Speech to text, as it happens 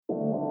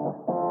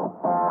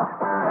Hi,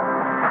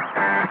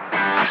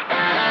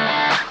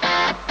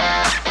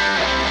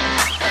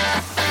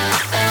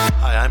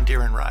 I'm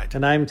Darren Ride.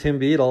 And I'm Tim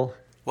Beadle.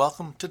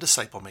 Welcome to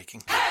Disciple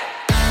Making.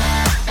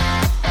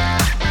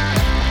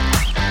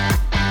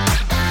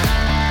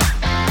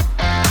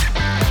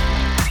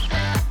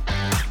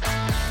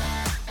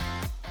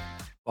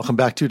 Welcome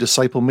back to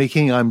Disciple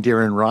Making. I'm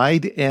Darren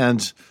Ride,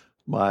 and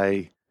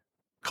my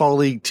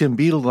colleague Tim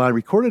Beadle and I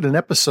recorded an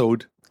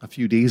episode a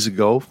few days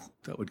ago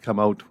that would come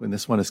out when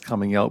this one is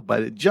coming out,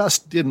 but it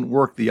just didn't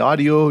work. The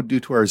audio, due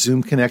to our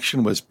Zoom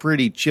connection, was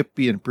pretty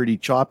chippy and pretty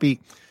choppy.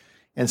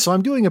 And so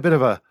I'm doing a bit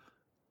of a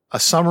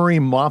summary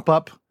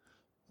mop-up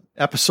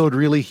episode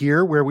really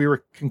here, where we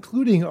were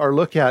concluding our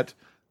look at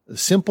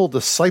Simple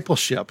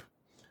Discipleship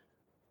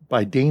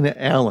by Dana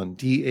Allen,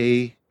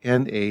 Dana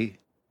Allin.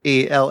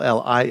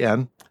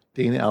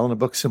 Dana Allen, a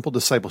book, Simple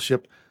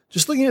Discipleship.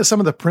 Just looking at some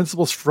of the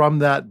principles from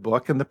that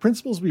book. And the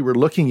principles we were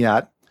looking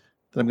at,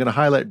 that I'm going to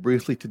highlight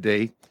briefly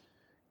today,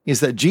 is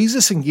that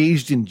Jesus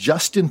engaged in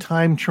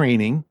just-in-time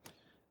training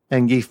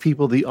and gave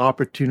people the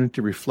opportunity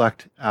to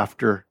reflect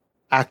after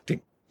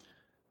acting.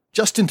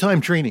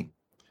 Just-in-time training.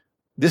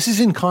 This is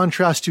in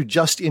contrast to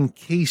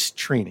just-in-case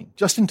training.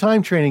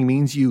 Just-in-time training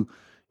means you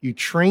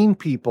train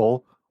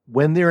people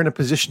when they're in a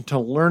position to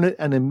learn it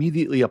and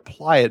immediately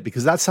apply it,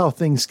 because that's how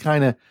things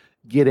kind of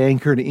get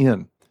anchored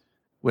in.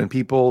 When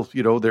people,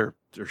 they're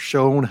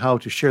shown how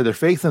to share their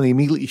faith and they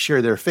immediately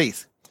share their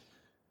faith.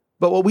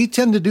 But what we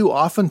tend to do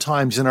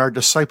oftentimes in our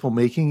disciple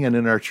making and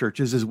in our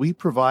churches is we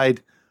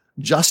provide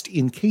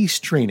just-in-case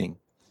training,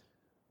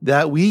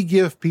 that we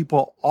give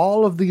people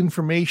all of the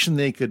information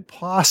they could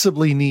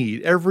possibly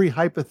need, every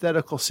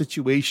hypothetical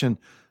situation,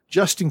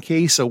 just in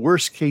case a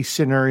worst-case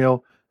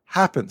scenario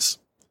happens.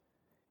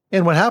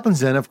 And what happens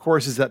then, of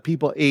course, is that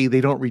people, A,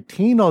 they don't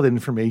retain all the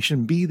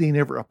information, B, they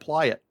never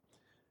apply it.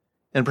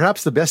 And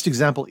perhaps the best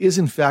example is,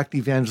 in fact,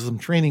 evangelism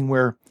training,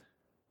 where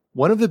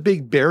one of the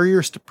big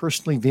barriers to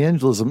personal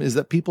evangelism is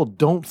that people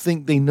don't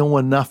think they know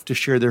enough to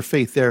share their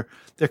faith. They're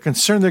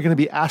concerned they're going to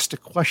be asked a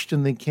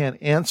question they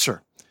can't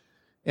answer.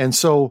 And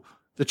so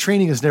the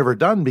training is never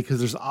done because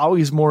there's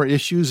always more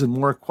issues and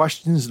more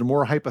questions and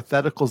more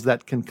hypotheticals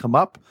that can come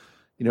up.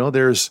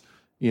 There's,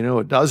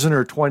 a dozen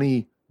or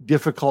 20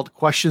 difficult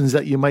questions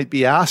that you might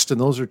be asked,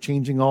 and those are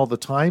changing all the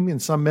time in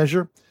some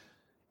measure.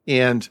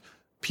 And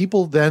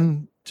people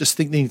then just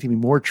think they need to be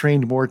more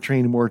trained,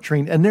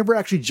 and never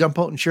actually jump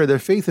out and share their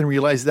faith and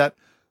realize that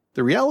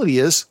the reality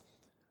is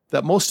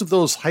that most of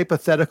those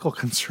hypothetical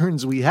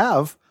concerns we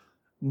have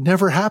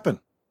never happen.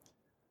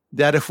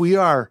 That if we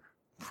are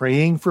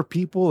praying for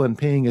people and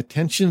paying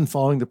attention and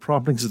following the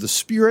promptings of the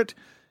Spirit,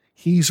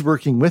 He's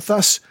working with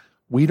us.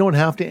 We don't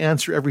have to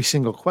answer every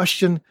single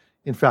question.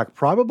 In fact,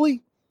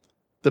 probably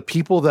the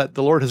people that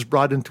the Lord has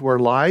brought into our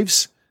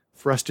lives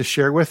for us to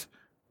share with,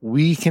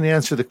 we can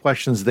answer the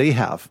questions they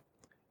have.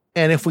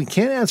 And if we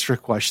can't answer a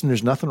question,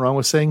 there's nothing wrong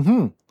with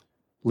saying,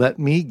 let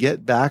me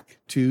get back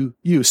to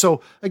you.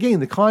 So again,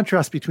 the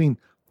contrast between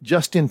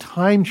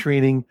just-in-time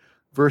training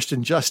versus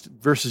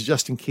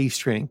just-in-case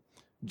training.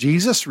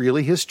 Jesus,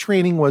 really, his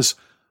training was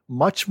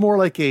much more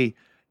like a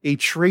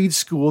trade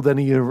school than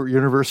a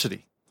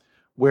university,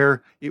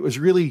 where it was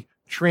really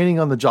training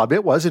on the job.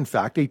 It was, in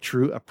fact, a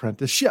true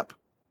apprenticeship,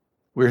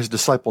 where his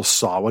disciples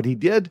saw what he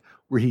did,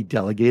 where he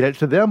delegated it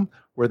to them,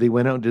 where they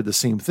went out and did the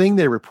same thing.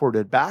 They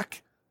reported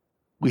back.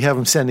 We have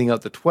him sending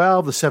out the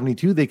 12, the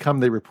 72. They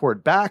come, they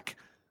report back.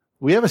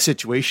 We have a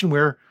situation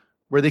where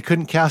they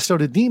couldn't cast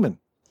out a demon.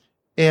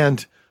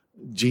 And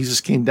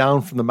Jesus came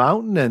down from the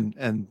mountain,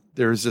 and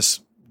there's this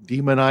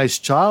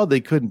demonized child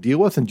they couldn't deal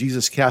with, and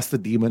Jesus cast the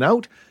demon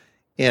out.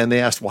 And they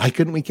asked, why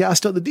couldn't we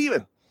cast out the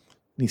demon?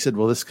 And he said,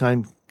 well, this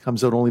kind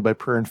comes out only by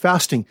prayer and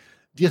fasting.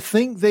 Do you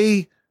think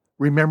they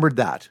remembered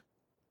that?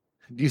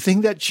 Do you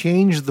think that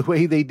changed the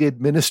way they did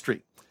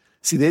ministry?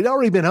 See, they'd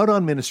already been out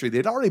on ministry.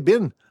 They'd already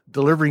been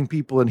delivering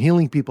people and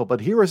healing people,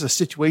 but here was a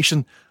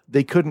situation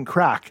they couldn't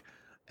crack.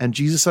 And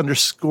Jesus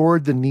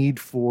underscored the need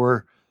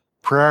for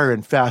prayer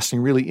and fasting,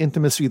 really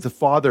intimacy with the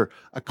Father,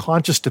 a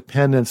conscious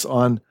dependence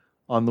on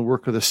the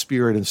work of the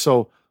Spirit. And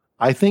so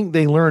I think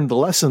they learned the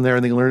lesson there,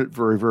 and they learned it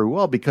very, very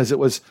well, because it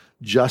was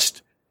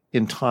just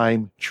in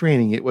time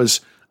training. It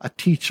was a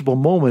teachable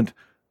moment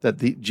that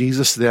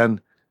Jesus then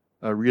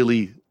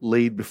really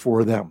laid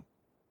before them.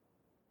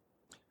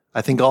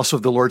 I think also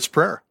of the Lord's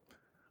Prayer,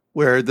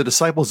 where the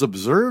disciples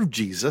observed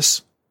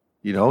Jesus.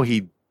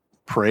 He'd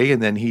pray,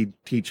 and then he'd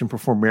teach and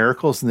perform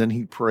miracles, and then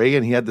he'd pray,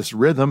 and he had this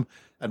rhythm.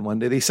 And one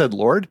day they said,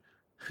 Lord,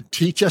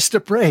 teach us to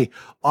pray.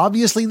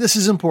 Obviously, this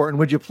is important.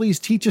 Would you please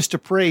teach us to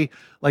pray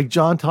like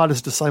John taught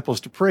his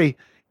disciples to pray?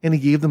 And he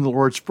gave them the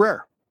Lord's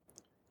Prayer.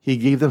 He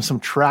gave them some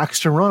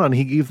tracks to run on.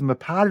 He gave them a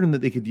pattern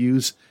that they could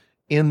use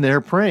in their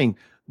praying.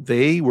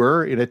 They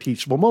were in a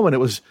teachable moment.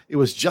 It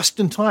was just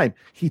in time.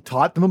 He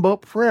taught them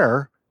about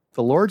prayer,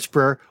 the Lord's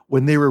Prayer,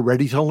 when they were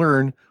ready to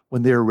learn,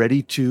 when they were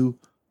ready to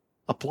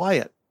apply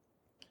it.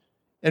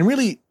 And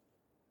really,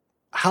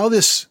 how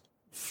this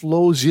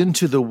flows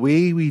into the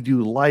way we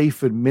do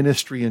life and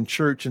ministry and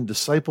church and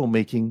disciple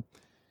making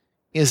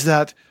is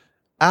that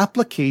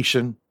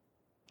application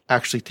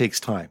actually takes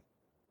time.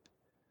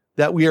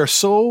 That we're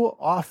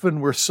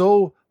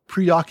so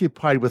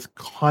preoccupied with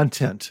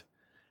content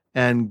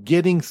and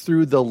getting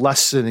through the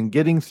lesson and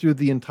getting through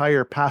the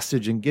entire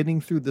passage and getting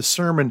through the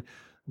sermon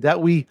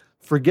that we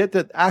forget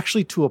that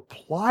actually to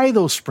apply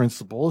those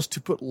principles,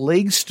 to put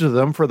legs to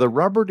them, for the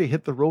rubber to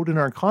hit the road in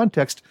our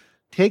context,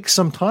 takes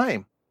some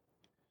time.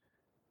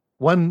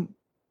 One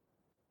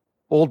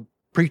old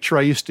preacher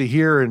I used to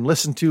hear and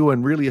listen to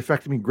and really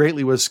affected me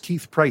greatly was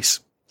Keith Price.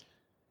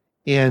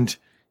 And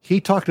he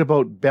talked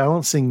about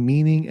balancing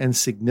meaning and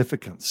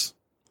significance.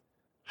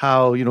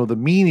 How, the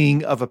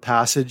meaning of a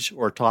passage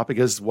or topic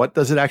is, what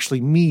does it actually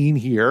mean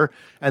here?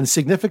 And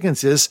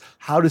significance is,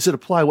 how does it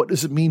apply? What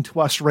does it mean to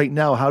us right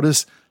now? How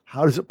does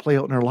it play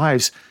out in our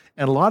lives?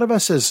 And a lot of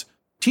us as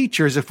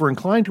teachers, if we're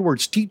inclined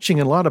towards teaching,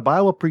 and a lot of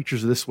Bible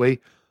preachers are this way,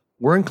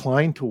 we're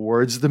inclined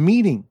towards the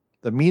meaning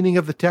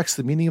of the text.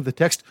 The meaning of the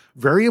text,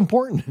 very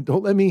important.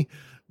 Don't let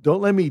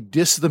me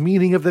diss the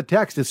meaning of the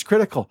text. It's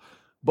critical.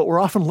 But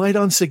we're often light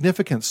on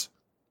significance.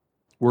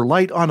 We're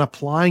light on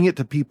applying it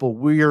to people.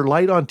 We are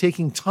light on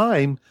taking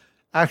time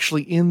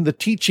actually in the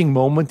teaching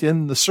moment,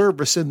 in the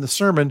service, in the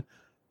sermon,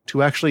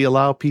 to actually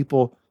allow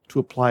people to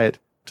apply it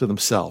to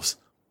themselves.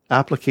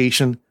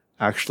 Application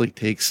actually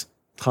takes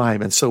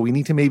time. And so we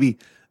need to maybe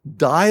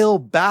dial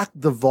back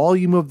the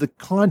volume of the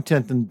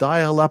content and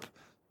dial up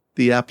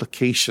the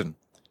application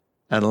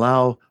and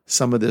allow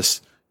some of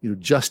this,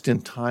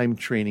 just-in-time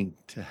training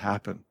to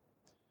happen.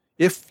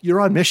 If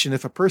you're on mission,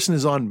 if a person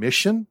is on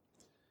mission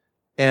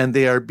and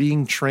they are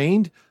being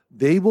trained,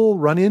 they will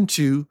run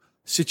into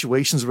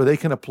situations where they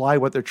can apply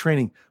what they're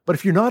training. But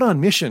if you're not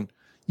on mission,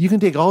 you can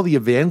take all the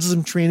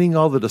evangelism training,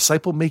 all the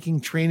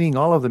disciple-making training,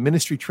 all of the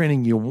ministry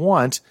training you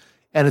want,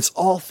 and it's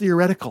all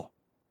theoretical.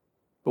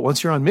 But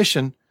once you're on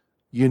mission,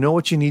 you know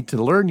what you need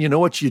to learn, you know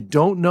what you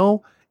don't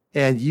know,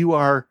 and you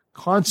are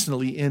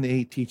constantly in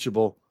a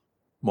teachable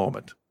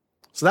moment.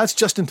 So that's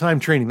just-in-time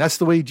training. That's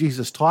the way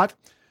Jesus taught.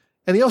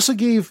 And he also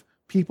gave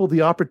people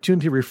the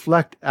opportunity to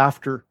reflect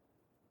after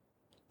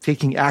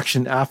taking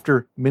action,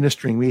 after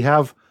ministering. We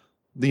have,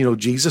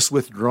 Jesus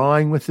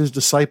withdrawing with his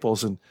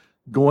disciples and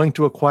going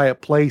to a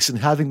quiet place and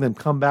having them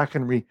come back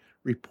and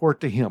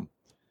report to him.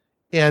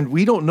 And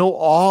we don't know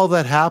all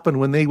that happened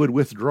when they would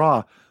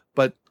withdraw,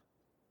 but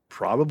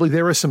probably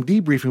there was some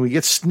debriefing. We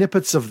get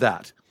snippets of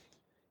that.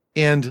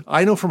 And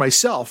I know for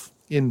myself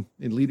in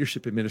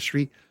leadership and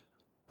ministry,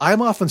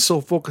 I'm often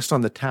so focused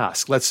on the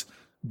task. Let's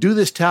do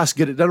this task,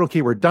 get it done.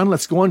 Okay, we're done.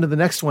 Let's go on to the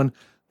next one,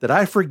 that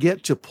I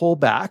forget to pull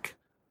back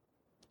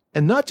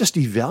and not just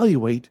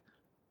evaluate,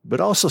 but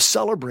also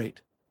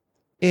celebrate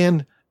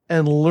and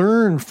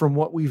learn from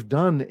what we've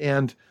done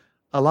and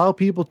allow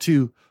people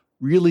to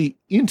really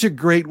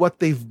integrate what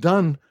they've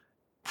done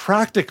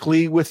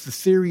practically with the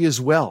theory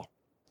as well.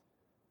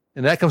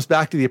 And that comes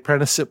back to the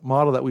apprenticeship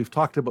model that we've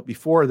talked about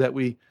before, that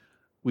we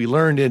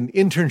learned in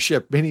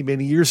internship many,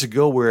 many years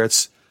ago, where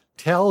it's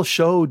tell,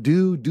 show,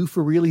 do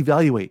for real,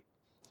 evaluate.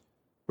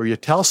 Where you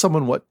tell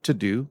someone what to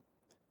do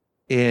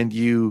and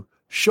you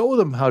show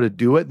them how to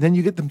do it, and then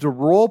you get them to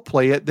role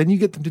play it, then you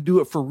get them to do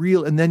it for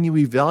real, and then you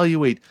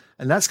evaluate.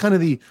 And that's kind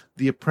of the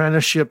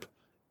apprenticeship,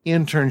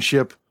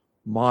 internship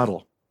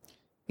model.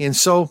 And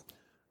so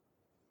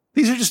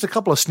these are just a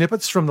couple of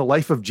snippets from the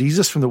life of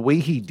Jesus, from the way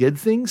he did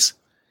things.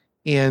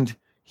 And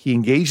he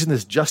engaged in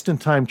this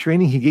just-in-time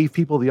training. He gave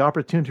people the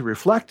opportunity to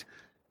reflect,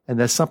 and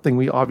that's something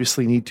we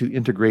obviously need to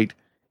integrate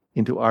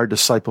into our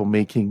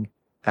disciple-making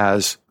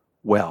as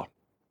well.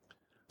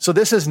 So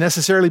this has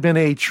necessarily been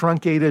a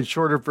truncated,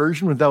 shorter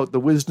version without the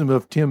wisdom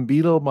of Tim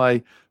Beadle,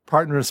 my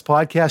partner in this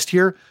podcast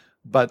here,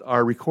 but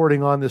our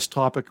recording on this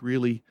topic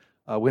really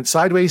went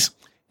sideways,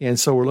 and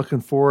so we're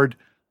looking forward.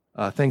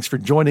 Thanks for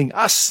joining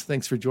us.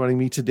 Thanks for joining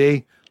me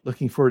today.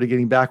 Looking forward to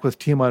getting back with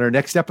Tim on our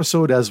next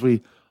episode as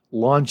we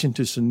launch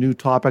into some new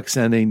topics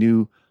and a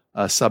new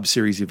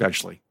sub-series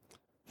eventually.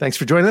 Thanks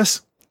for joining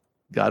us.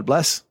 God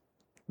bless,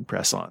 and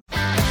press on.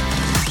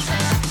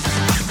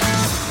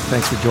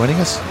 Thanks for joining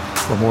us.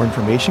 For more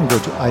information, go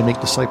to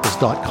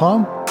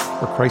imakedisciples.com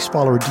or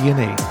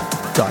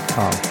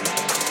ChristFollowerDNA.com.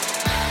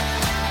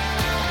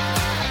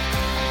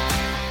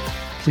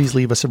 Please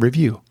leave us a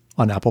review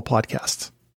on Apple Podcasts.